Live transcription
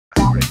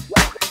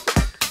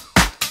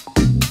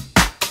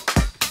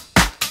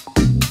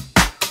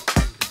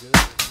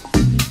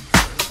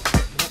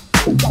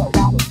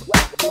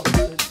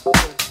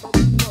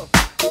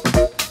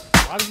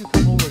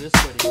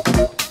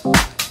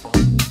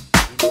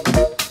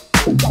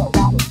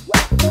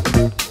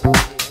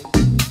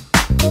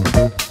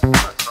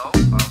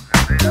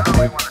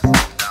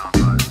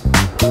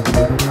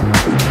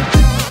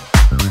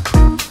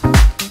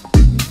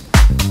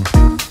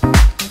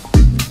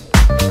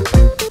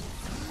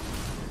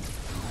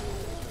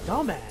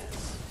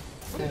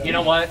dumbass. You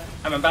know what?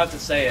 I'm about to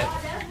say it.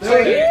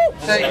 Say it.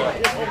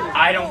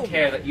 I don't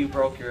care that you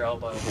broke your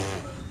elbow.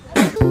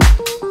 Let's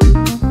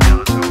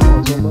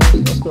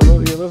go.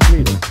 Yeah, let's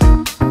meet him.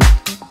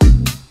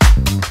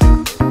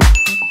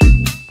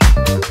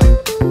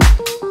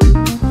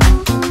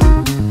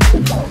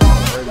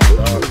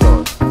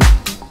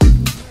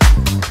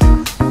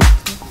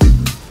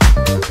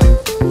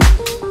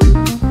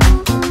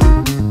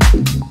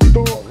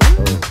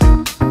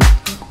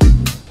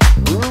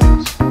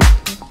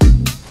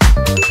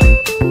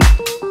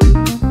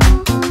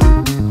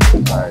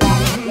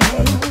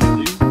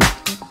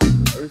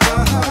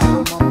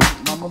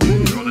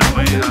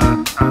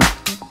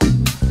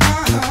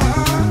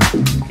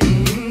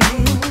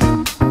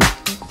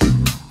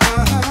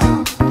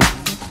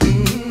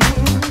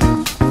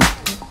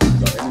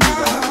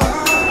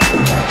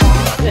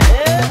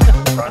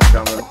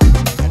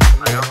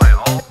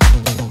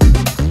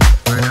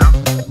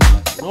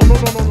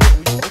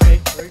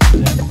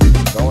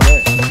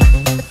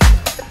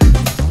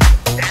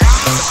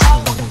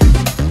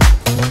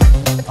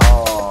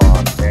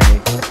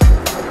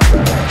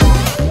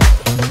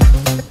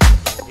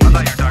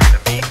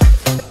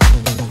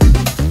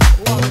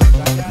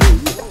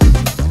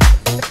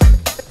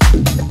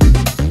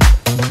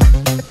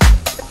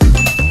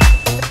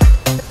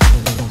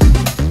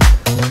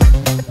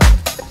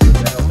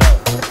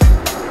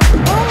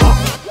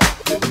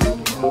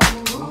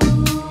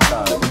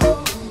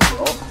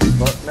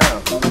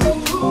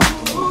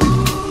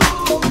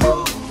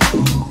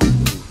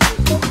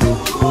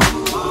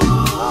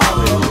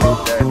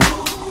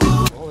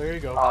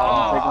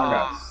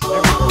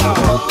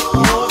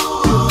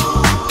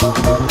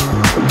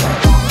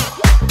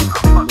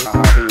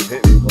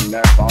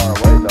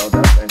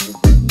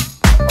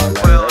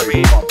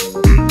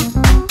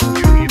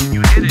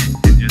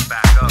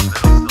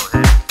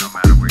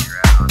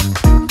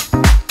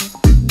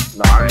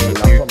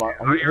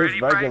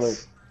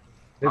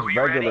 His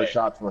regular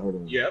shots were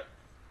hitting. Yep.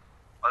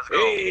 Let's go.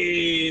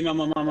 Hey,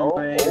 mama, man.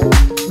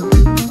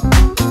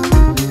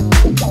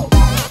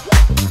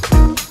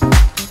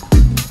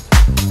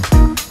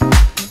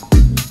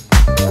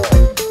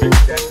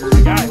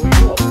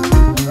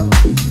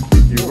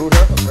 You root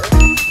her?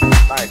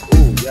 Nice.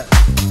 Ooh, yeah.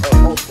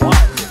 Oh, fly.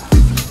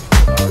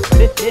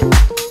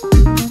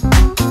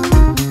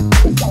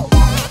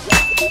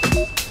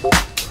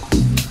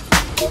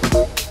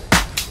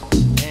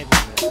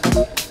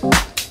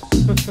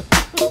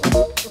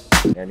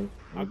 Annie,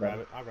 I'll grab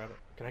it.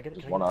 Can I get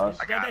it? One of us.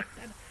 I got it.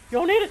 You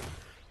don't need it.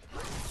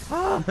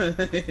 Ah,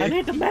 I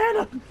need the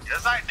mana.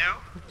 Yes, I do.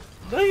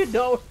 No, you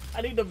don't.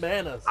 I need the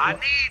mana. I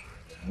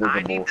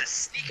need the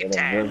sneak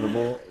attack.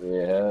 Invisible?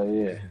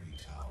 Yeah.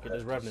 Get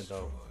this revenant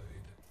though.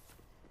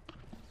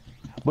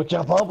 But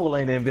your bubble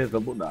ain't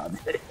invisible, nah.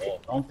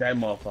 Don't that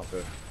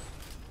motherfucker.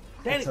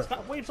 Danny,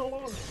 stop waiting so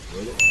long.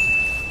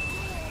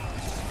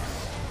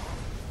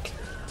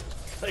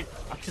 Like,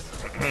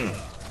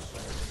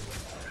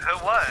 Who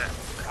what?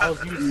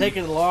 you was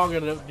taking long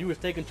and you was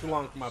taking too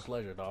long for my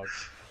pleasure, dog.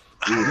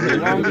 The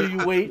longer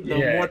you wait, the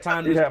more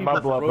time you there's had my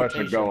blood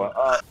pressure going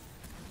up.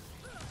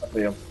 I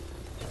see him.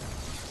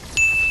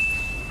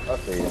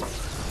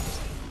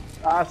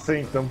 I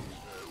seen them.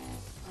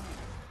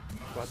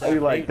 How you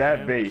like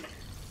that bait?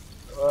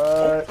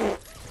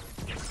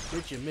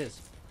 Bitch, you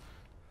missed.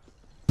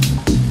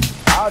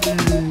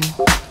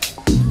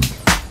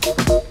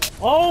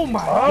 Oh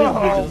my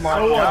goodness, my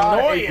so God,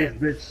 annoying. I hate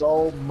this bitch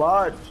so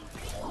much.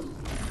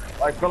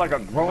 I feel like a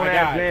grown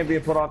ass man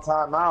being put on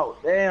timeout.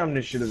 Damn,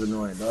 this shit is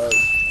annoying, dog.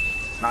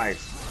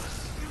 Nice.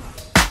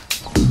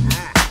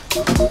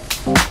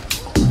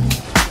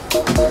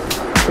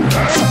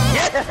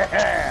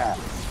 Yeah!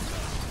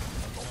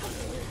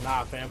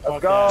 Nah, fam, fuck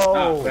Let's go. that.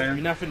 Nah, fam.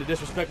 You're not finna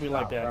disrespect me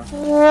like that.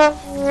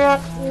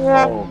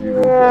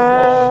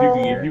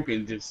 You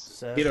can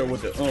just hit her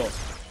with the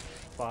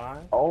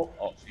 5. Oh,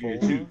 you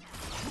can shoot.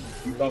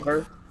 You fuck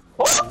her.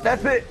 oh,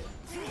 that's it.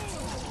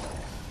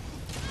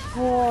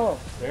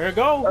 There it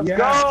goes. Let's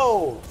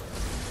go.